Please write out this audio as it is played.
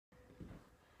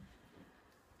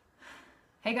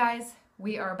Hey guys,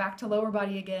 we are back to lower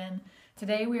body again.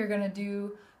 Today we are going to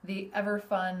do the ever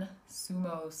fun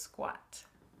sumo squat.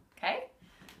 Okay,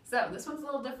 so this one's a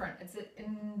little different. It's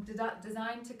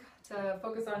designed to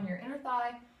focus on your inner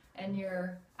thigh and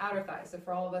your outer thigh. So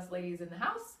for all of us ladies in the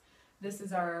house, this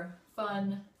is our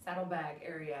fun saddlebag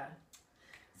area.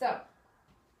 So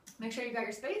make sure you got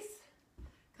your space.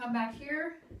 Come back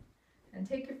here and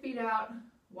take your feet out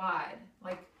wide,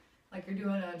 like you're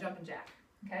doing a jumping jack.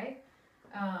 Okay.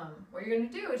 What you're going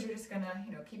to do is you're just going to,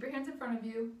 keep your hands in front of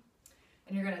you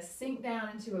and you're going to sink down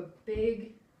into a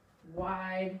big,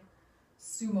 wide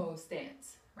sumo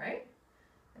stance, right?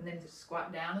 And then just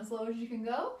squat down as low as you can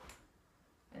go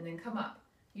and then come up.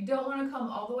 You don't want to come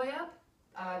all the way up.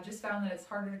 I've just found that it's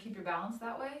harder to keep your balance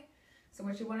that way. So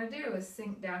what you want to do is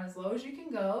sink down as low as you can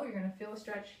go. You're going to feel a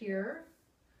stretch here.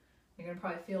 You're going to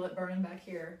probably feel it burning back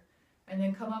here. And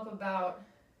then come up about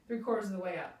 3/4 of the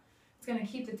way up. It's going to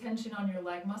keep the tension on your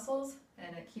leg muscles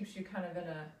and it keeps you kind of in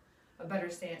a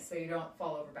better stance so you don't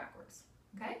fall over backwards.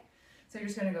 Okay? So you're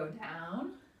just going to go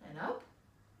down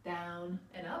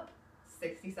and up,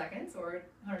 60 seconds or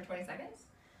 120 seconds.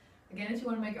 Again, if you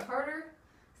want to make it harder,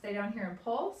 stay down here and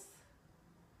pulse.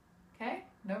 Okay?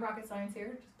 No rocket science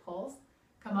here, just pulse.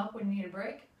 Come up when you need a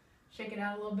break. Shake it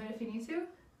out a little bit if you need to.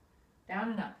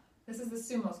 Down and up. This is the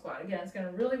sumo squat. Again, it's going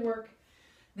to really work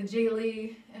the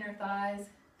jiggly inner thighs,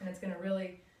 and it's going to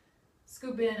really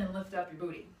scoop in and lift up your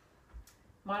booty.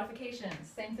 Modifications,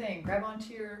 same thing. Grab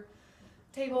onto your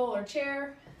table or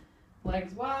chair,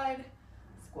 legs wide,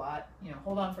 squat,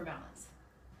 hold on for balance.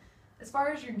 As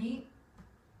far as your knee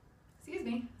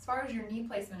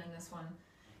placement in this one,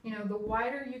 the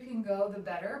wider you can go, the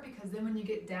better, because then when you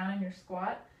get down in your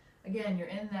squat, again, you're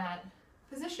in that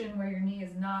position where your knee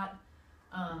is not,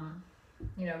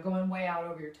 going way out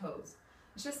over your toes.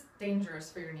 It's just dangerous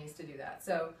for your knees to do that.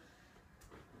 So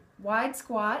wide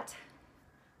squat,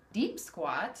 deep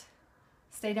squat,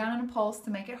 stay down in a pulse to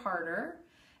make it harder.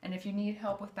 And if you need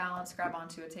help with balance, grab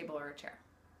onto a table or a chair.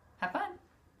 Have fun.